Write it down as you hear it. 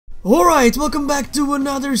Alright, welcome back to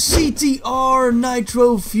another CTR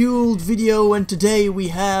nitro-fueled video, and today we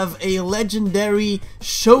have a legendary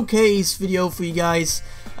showcase video for you guys.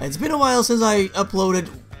 It's been a while since I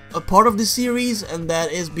uploaded a part of this series, and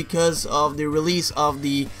that is because of the release of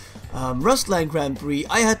the Rustland Grand Prix.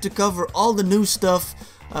 I had to cover all the new stuff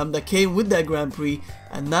that came with that Grand Prix,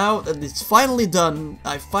 and now that it's finally done,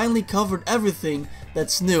 I finally covered everything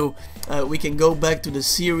that's new. We can go back to the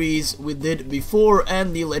series we did before,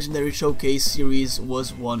 and the Legendary Showcase series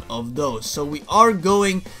was one of those. So we are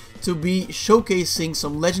going to be showcasing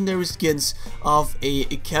some legendary skins of a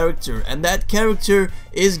character, and that character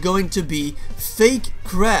is going to be Fake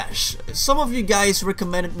Crash. Some of you guys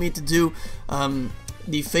recommended me to do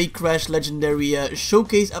the Fake Crash legendary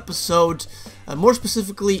showcase episode. More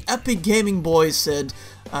specifically, Epic Gaming Boy said,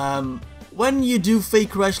 when you do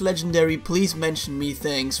Fake Crash Legendary, please mention me,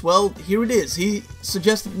 thanks. Well, here it is. He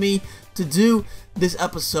suggested me to do this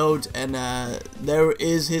episode, and there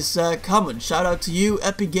is his comment. Shout out to you,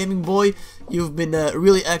 Epic Gaming Boy. You've been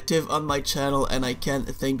really active on my channel, and I can't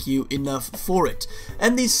thank you enough for it.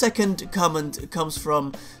 And the second comment comes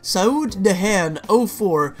from Saud Dehan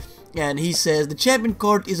 04. And he says, the champion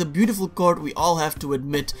card is a beautiful card, we all have to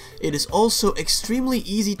admit. It is also extremely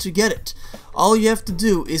easy to get it. All you have to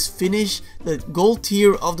do is finish the gold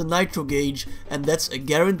tier of the nitro gauge, and that's a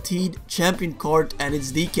guaranteed champion card and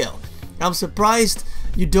its decal. I'm surprised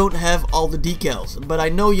you don't have all the decals, but I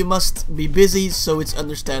know you must be busy, so it's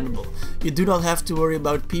understandable. You do not have to worry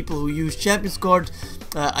about people who use champions card.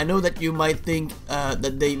 I know that you might think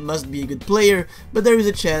that they must be a good player, but there is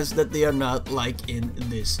a chance that they are not, like in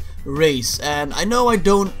this race. And I know I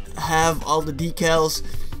don't have all the decals,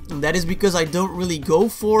 and that is because I don't really go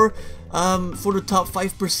for the top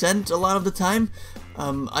 5% a lot of the time.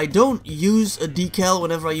 I don't use a decal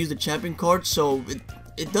whenever I use the champion card, so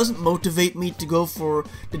it doesn't motivate me to go for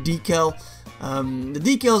the decal. The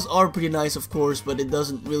decals are pretty nice, of course, but it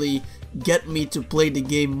doesn't really get me to play the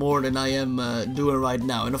game more than I am doing right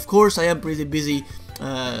now. And of course, I am pretty busy.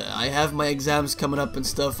 I have my exams coming up and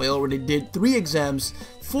stuff. I already did 3 exams,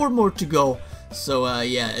 4 more to go. So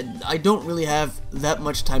yeah, I don't really have that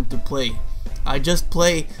much time to play. I just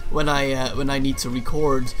play when I need to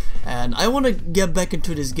record, and I want to get back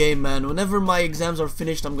into this game, man. Whenever my exams are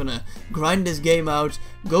finished, I'm gonna grind this game out,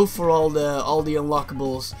 go for all the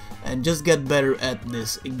unlockables, and just get better at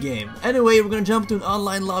this game. Anyway, we're gonna jump to an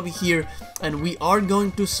online lobby here, and we are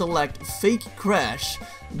going to select Fake Crash.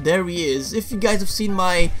 There he is. If you guys have seen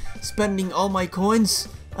my spending all my coins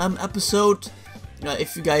episode,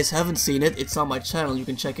 if you guys haven't seen it, it's on my channel, you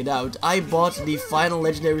can check it out. I bought the final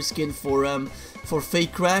legendary skin for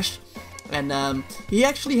Fake Crash, and he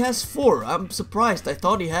actually has 4. I'm surprised. I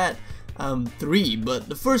thought he had 3, but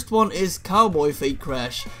the first one is Cowboy Fake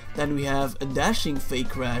Crash, then we have a Dashing Fake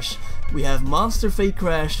Crash, we have Monster Fake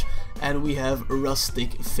Crash, and we have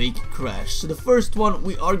Rustic Fake Crash. So the first one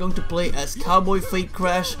we are going to play as Cowboy Fake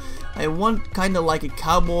Crash. I want kind of like a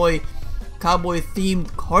cowboy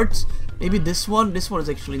themed cart. Maybe this one is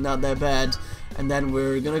actually not that bad. And then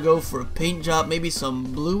we're gonna go for a paint job, maybe some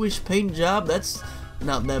bluish paint job, that's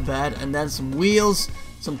not that bad. And then some wheels,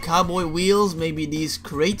 some cowboy wheels, maybe these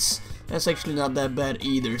crates, that's actually not that bad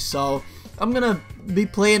either. So I'm gonna be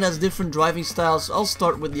playing as different driving styles. I'll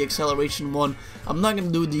start with the acceleration one. I'm not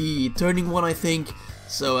gonna do the turning one, I think.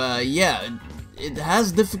 So yeah, it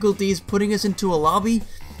has difficulties putting us into a lobby.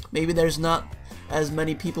 Maybe there's not as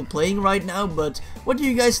many people playing right now, but what do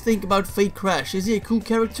you guys think about Fake Crash? Is he a cool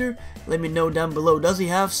character? Let me know down below. Does he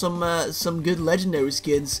have some good legendary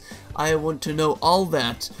skins? I want to know all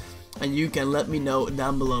that, and you can let me know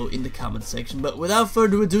down below in the comment section. But without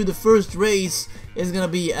further ado, the first race is gonna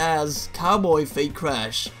be as Cowboy Fake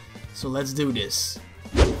Crash, so let's do this.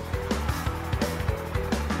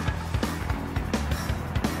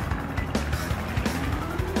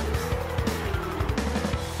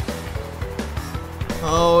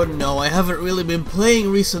 Oh no, I haven't really been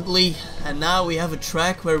playing recently, and now we have a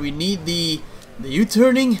track where we need the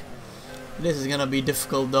U-turning. This is gonna be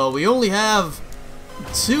difficult though. We only have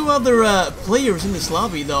 2 other players in this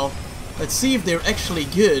lobby though. Let's see if they're actually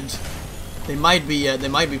good. They might be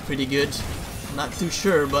pretty good. I'm not too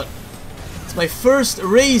sure, but it's my first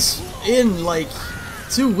race in like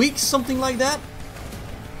 2 weeks, something like that.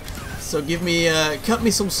 So cut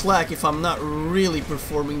me some slack if I'm not really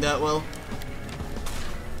performing that well.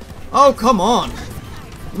 Oh, come on!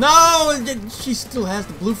 No! She still has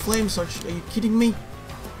the blue flames, are you kidding me?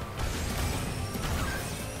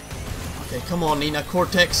 Okay, come on, Nina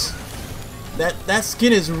Cortex. That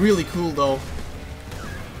skin is really cool, though.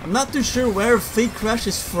 I'm not too sure where Fake Crash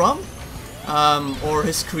is from. or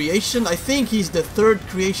his creation. I think he's the third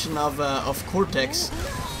creation of Cortex,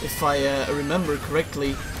 if I remember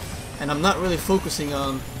correctly. And I'm not really focusing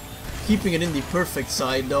on keeping it in the perfect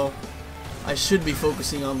side, though. I should be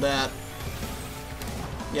focusing on that.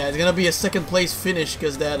 Yeah, it's gonna be a second place finish,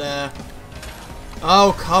 because that,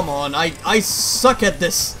 oh, come on, I suck at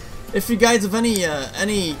this. If you guys have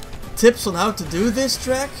any tips on how to do this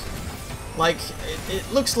track, like, it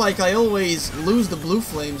looks like I always lose the blue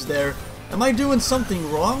flames there. Am I doing something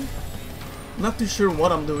wrong? I'm not too sure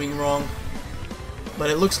what I'm doing wrong. But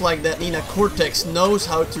it looks like that Nina Cortex knows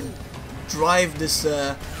how to drive this,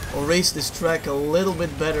 or race this track a little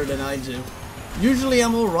bit better than I do. Usually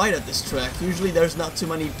I'm alright at this track. Usually there's not too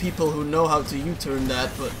many people who know how to U-turn that,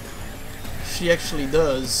 but she actually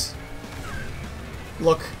does.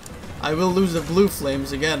 Look, I will lose the blue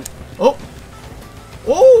flames again. Oh!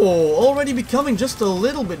 Oh! Already becoming just a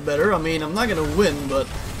little bit better. I mean, I'm not gonna win, but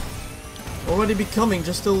already becoming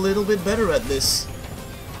just a little bit better at this.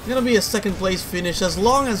 It's gonna be a second place finish. As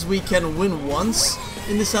long as we can win once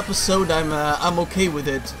in this episode, I'm okay with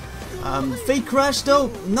it. Fake Crash, though,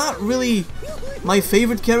 not really my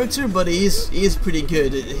favorite character, but he is pretty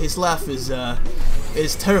good. His laugh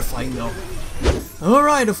is terrifying, though.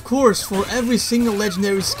 Alright, of course, for every single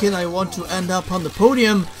legendary skin I want to end up on the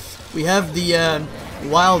podium, we have the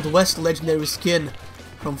Wild West legendary skin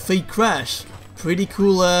from Fake Crash. Pretty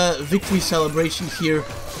cool victory celebration here.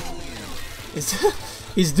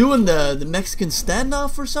 He's doing the Mexican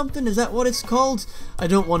standoff or something? Is that what it's called? I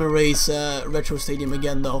don't want to race Retro Stadium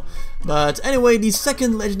again, though. But anyway, the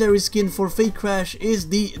second legendary skin for Fake Crash is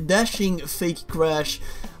the Dashing Fake Crash.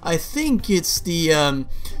 I think it's the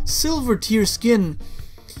silver tier skin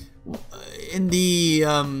in the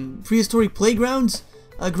Prehistoric Playgrounds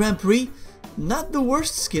Grand Prix. Not the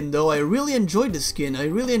worst skin, though. I really enjoyed the skin. I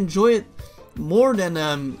really enjoy it more than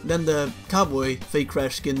the Cowboy Fake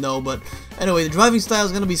Crash skin, though. But anyway, the driving style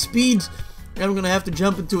is gonna be speed, and I'm gonna have to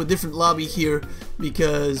jump into a different lobby here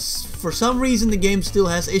because for some reason the game still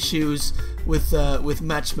has issues with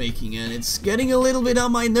matchmaking, and it's getting a little bit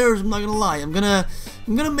on my nerves. I'm not gonna lie. I'm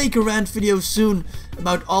gonna make a rant video soon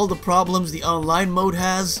about all the problems the online mode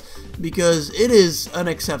has, because it is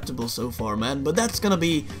unacceptable so far, man. But that's gonna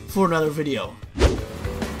be for another video.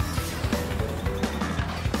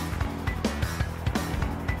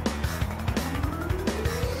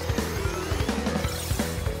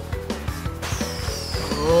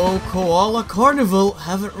 Oh, Koala Carnival,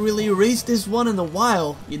 haven't really raced this one in a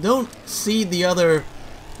while. You don't see the other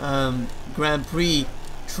Grand Prix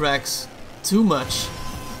tracks too much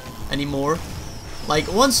anymore.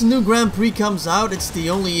 Like, once a new Grand Prix comes out, it's the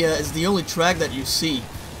only track that you see.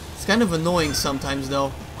 It's kind of annoying sometimes,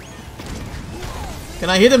 though. Can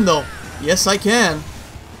I hit him, though? Yes, I can.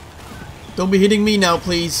 Don't be hitting me now,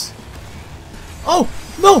 please. Oh,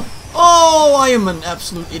 no! Oh, I am an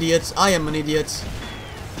absolute idiot. I am an idiot.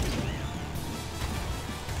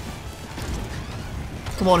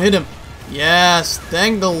 Come on, hit him. Yes,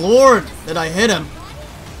 thank the Lord that I hit him.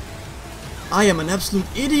 I am an absolute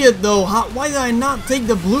idiot, though. Why did I not take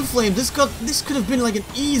the blue flame? This could have been like an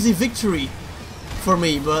easy victory for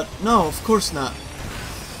me, but no, of course not.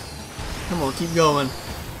 Come on, keep going.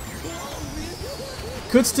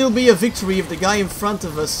 Could still be a victory if the guy in front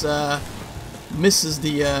of us misses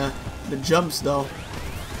the jumps, though.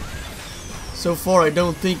 So far, I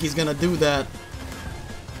don't think he's gonna do that.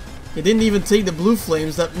 He didn't even take the blue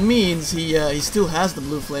flames. That means he still has the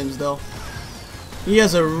blue flames, though. He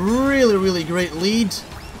has a really, really great lead.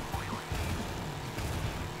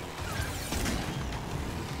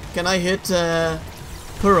 Can I hit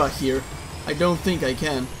Pura here? I don't think I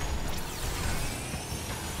can.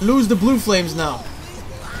 Lose the blue flames now.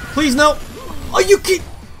 Please, no. Oh, you keep...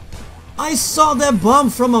 I saw that bomb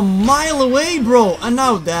from a mile away, bro. And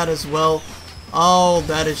now that as well. Oh,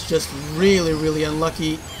 that is just really, really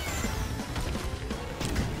unlucky.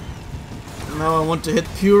 Now I want to hit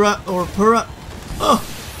Pura or Pura. Oh.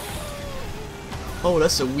 Oh,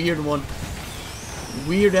 that's a weird one.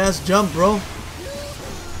 Weird ass jump, bro.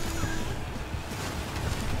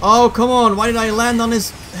 Oh, come on. Why did I land on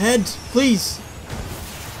his head? Please.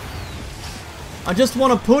 I just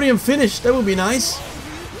want a podium finish. That would be nice.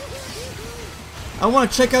 I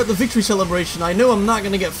want to check out the victory celebration. I know I'm not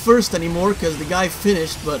going to get first anymore because the guy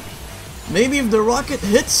finished, but maybe if the rocket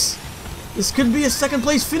hits, this could be a second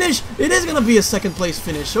place finish. It is going to be a second place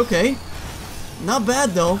finish. Okay. Not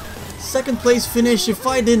bad, though. Second place finish. If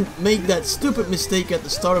I didn't make that stupid mistake at the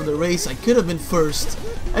start of the race, I could have been first.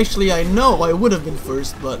 Actually, I know I would have been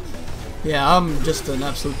first, but yeah, I'm just an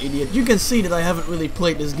absolute idiot. You can see that I haven't really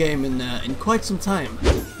played this game in quite some time.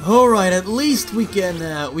 Alright, at least we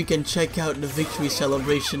can check out the victory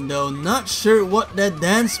celebration though. Not sure what that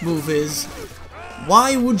dance move is.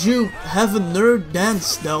 Why would you have a nerd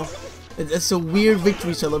dance though? It's a weird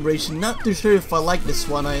victory celebration. Not too sure if I like this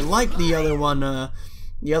one. I like the other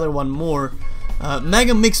one more.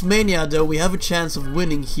 Mega Mix Mania though, we have a chance of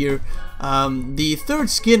winning here. The third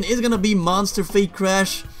skin is gonna be Monster Fate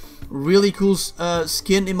Crash. Really cool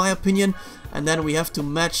skin in my opinion. And then we have to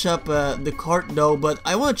match up the cart though, but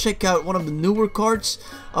I want to check out one of the newer carts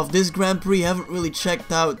of this Grand Prix. I haven't really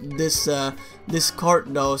checked out this this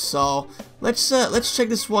cart though, so let's check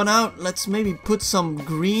this one out. Let's maybe put some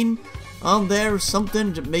green on there or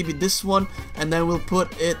something, maybe this one, and then we'll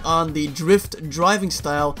put it on the drift driving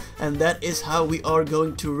style, and that is how we are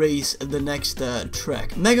going to race the next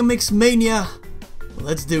track. Mega Mix Mania,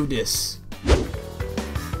 let's do this.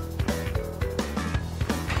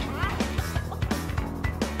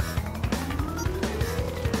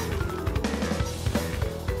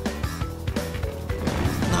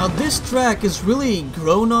 Now this track has really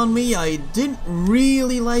grown on me. I didn't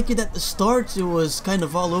really like it at the start. It was kind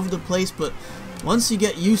of all over the place, but once you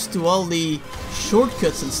get used to all the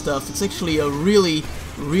shortcuts and stuff, it's actually a really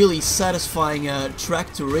satisfying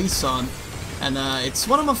track to race on, and it's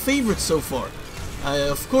one of my favorites so far.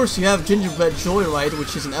 Of course you have Gingerbread Joyride,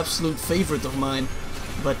 which is an absolute favorite of mine,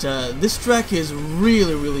 but this track is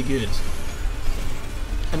really good,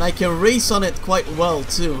 and I can race on it quite well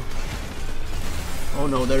too. Oh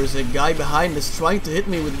no, there's a guy behind us trying to hit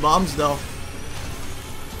me with bombs though.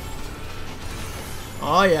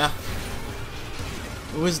 Oh yeah.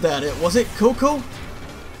 Who is that? Was it Coco?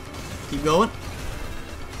 Keep going.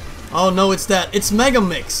 Oh no, it's Mega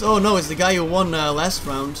Mix. Oh no, it's the guy who won last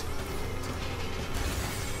round.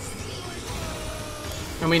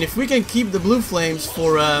 I mean, if we can keep the blue flames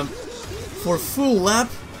for full lap,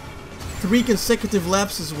 3 consecutive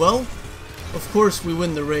laps as well, of course we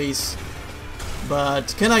win the race.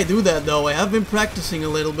 But can I do that though? I have been practicing a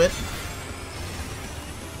little bit.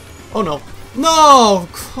 Oh no. No!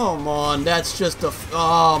 Come on, that's just a...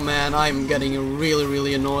 Oh man, I'm getting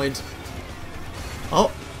really annoyed.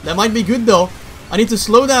 Oh, that might be good though. I need to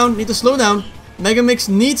slow down, Mega Mix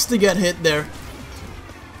needs to get hit there.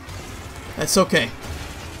 That's okay.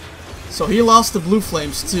 So he lost the blue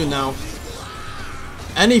flames too now.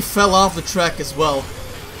 And he fell off the track as well.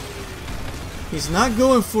 He's not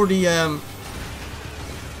going for the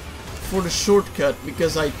shortcut,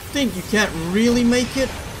 because I think you can't really make it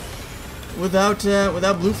without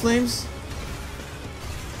blue flames.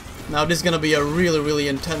 Now this is gonna be a really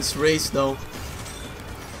intense race though.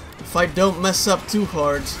 If I don't mess up too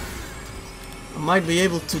hard, I might be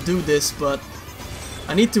able to do this, but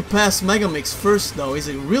I need to pass Mega Mix first though. He's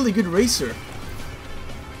a really good racer.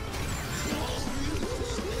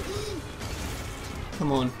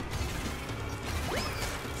 Come on.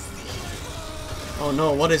 Oh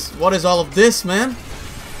no, what is all of this, man?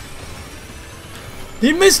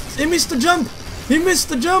 He missed the jump! He missed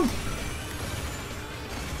the jump!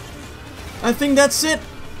 I think that's it.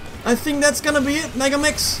 I think that's gonna be it, Mega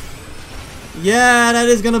Mix. Yeah, that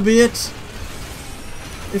is gonna be it.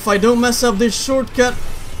 If I don't mess up this shortcut.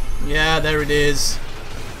 Yeah, there it is.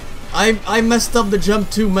 I messed up the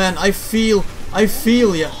jump too, man. I feel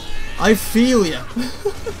ya. I feel ya.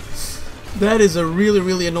 That is a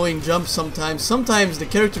really annoying jump sometimes. Sometimes the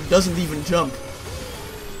character doesn't even jump.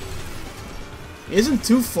 He isn't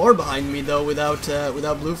too far behind me though without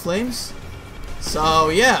blue flames. So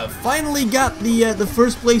yeah, finally got the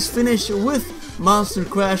first place finish with Monster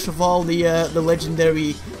Crash of all the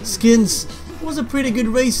legendary skins. It was a pretty good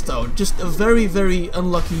race though, just a very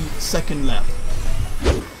unlucky second lap.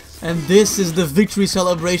 And this is the victory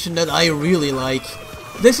celebration that I really like.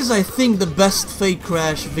 This is, I think, the best Fate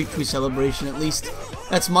Crash victory celebration, at least.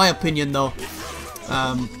 That's my opinion, though.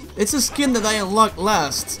 It's a skin that I unlocked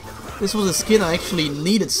last. This was a skin I actually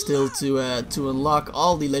needed still to unlock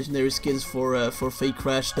all the legendary skins for Fate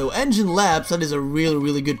Crash, though. Engine Labs, that is a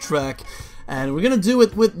really good track. And we're gonna do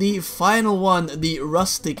it with the final one, the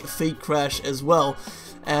Rustic Fate Crash as well.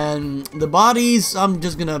 And the bodies, I'm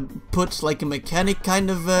just gonna put like a mechanic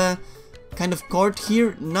kind of cart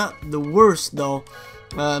here. Not the worst, though.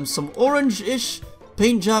 Some orange-ish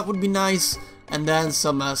paint job would be nice, and then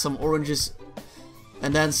some oranges,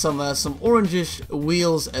 and then some orangish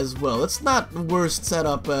wheels as well. It's not the worst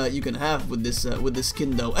setup you can have with this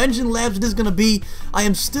skin though. Engine Labs, this is gonna be. I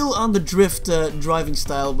am still on the drift driving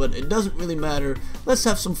style, but it doesn't really matter. Let's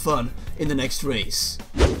have some fun in the next race.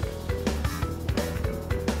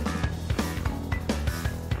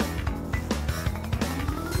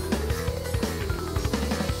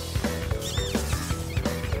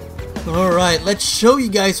 Alright, let's show you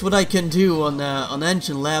guys what I can do on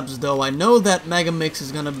Engine Labs though. I know that Megamix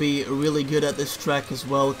is gonna be really good at this track as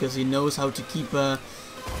well, because he knows how to keep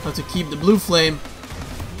the blue flame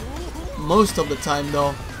most of the time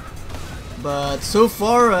though. But so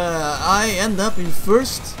far I end up in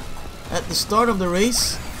first at the start of the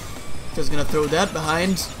race. Just gonna throw that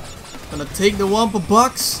behind. Gonna take the Wampa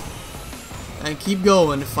box and keep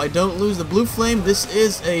going. If I don't lose the blue flame, this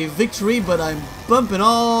is a victory, but I'm bumping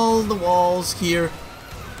all the walls here.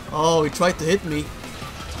 Oh, he tried to hit me.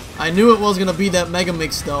 I knew it was gonna be that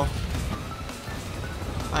Megamix though.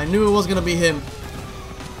 I knew it was gonna be him.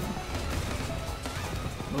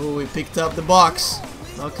 Oh, he picked up the box.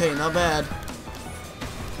 Okay, not bad.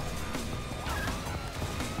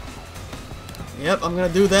 Yep, I'm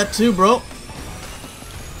gonna do that too, bro.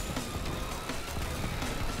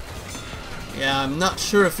 Yeah, I'm not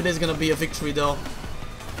sure if it is gonna be a victory though.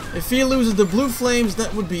 If he loses the blue flames,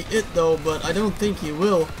 that would be it though, but I don't think he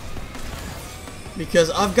will.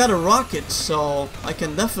 Because I've got a rocket, so I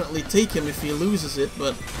can definitely take him if he loses it,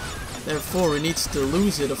 but therefore he needs to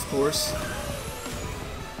lose it, of course.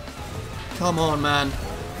 Come on, man.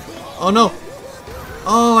 Oh no!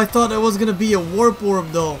 Oh, I thought that was gonna be a warp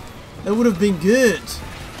orb though. That would have been good.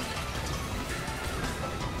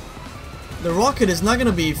 The rocket is not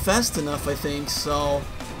gonna be fast enough, I think, so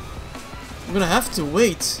I'm gonna have to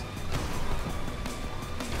wait.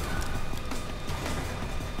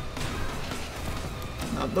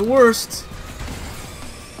 Not the worst.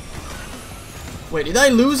 Wait, did I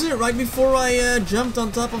lose it right before I jumped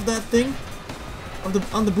on top of that thing?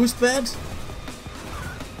 On the boost pad?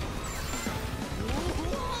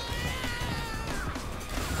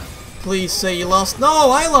 Please say you lost. No,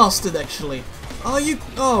 I lost it actually. Oh, you.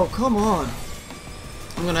 Oh, come on.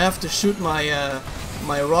 I'm gonna have to shoot my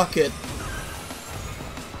my rocket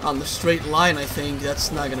on the straight line. I think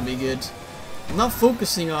that's not gonna be good. I'm not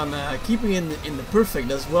focusing on keeping in the perfect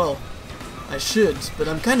as well. I should, but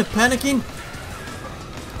I'm kind of panicking.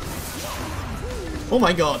 Oh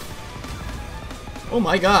my god. Oh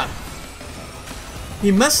my god.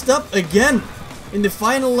 He messed up again in the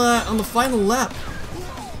final on the final lap.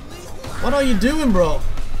 What are you doing, bro?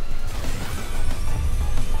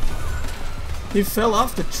 He fell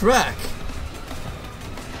off the track.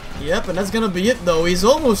 Yep, and that's gonna be it though. He's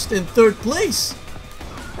almost in third place.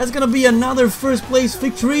 That's gonna be another first place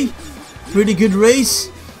victory. Pretty good race.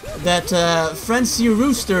 That Francie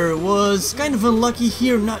Rooster was kind of unlucky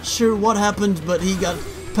here. Not sure what happened, but he got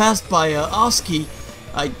passed by Oski.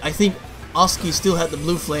 I think Oski still had the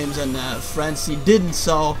blue flames and Francie didn't,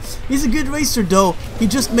 so he's a good racer though. He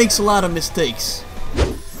just makes a lot of mistakes.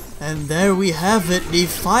 And there we have it, the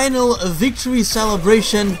final victory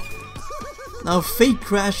celebration. Now Fake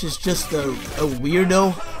Crash is just a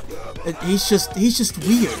weirdo. He's just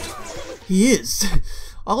weird. He is.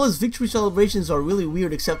 All his victory celebrations are really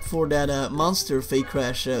weird except for that monster Fake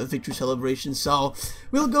Crash victory celebration. So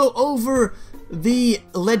we'll go over the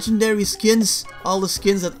legendary skins, all the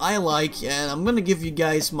skins that I like, and I'm gonna give you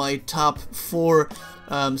guys my top 4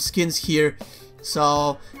 skins here.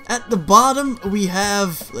 So at the bottom we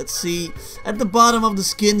have, let's see, at the bottom of the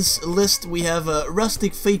skins list we have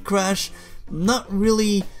Rustic Fake Crash. Not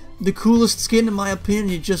really the coolest skin in my opinion.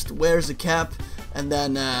 He just wears a cap and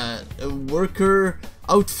then a worker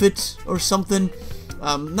outfit or something.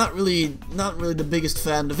 Not really the biggest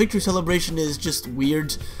fan. The victory celebration is just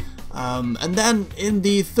weird. And then in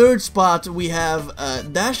the third spot we have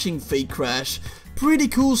Dashing Fake Crash. Pretty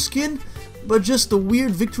cool skin, but just a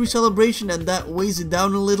weird victory celebration, and that weighs it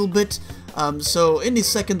down a little bit. So in the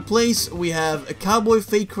second place we have a Cowboy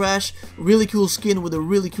Fake Crash, really cool skin with a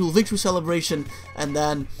really cool victory celebration. And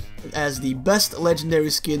then as the best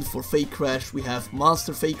legendary skin for Fake Crash we have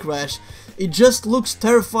Monster Fake Crash. It just looks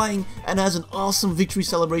terrifying and has an awesome victory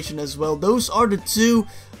celebration as well. Those are the 2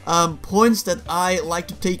 points that I like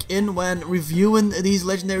to take in when reviewing these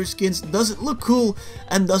legendary skins. Does it look cool,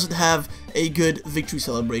 and does it have a good victory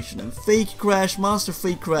celebration? And Fake Crash, Monster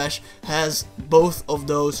Fake Crash has both of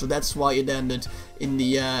those, so that's why it ended in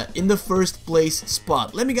the first place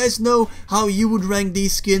spot. Let me guys know how you would rank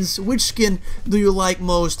these skins. Which skin do you like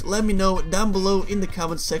most? Let me know down below in the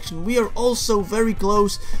comment section. We are also very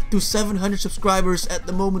close to 700 subscribers at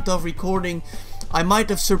the moment of recording. I might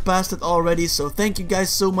have surpassed it already, so thank you guys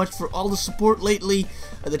so much for all the support lately.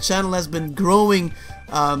 The channel has been growing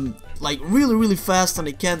like really fast, and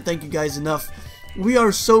I can't thank you guys enough. We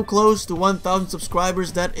are so close to 1,000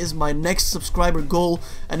 subscribers. That is my next subscriber goal,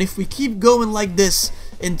 and if we keep going like this,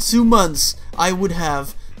 in 2 months I would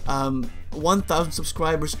have 1,000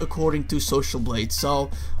 subscribers according to Social Blade. So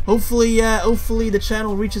hopefully the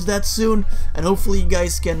channel reaches that soon, and hopefully you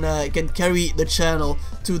guys can carry the channel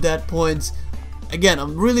to that point. Again,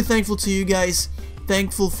 I'm really thankful to you guys.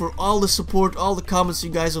 Thankful for all the support, all the comments you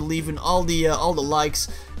guys are leaving, all the likes,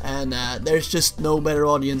 and there's just no better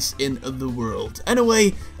audience in the world.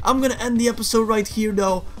 Anyway, I'm gonna end the episode right here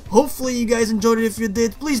though. Hopefully you guys enjoyed it. If you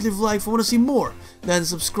did, please leave a like if you want to see more. Then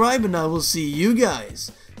subscribe, and I will see you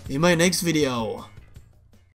guys in my next video.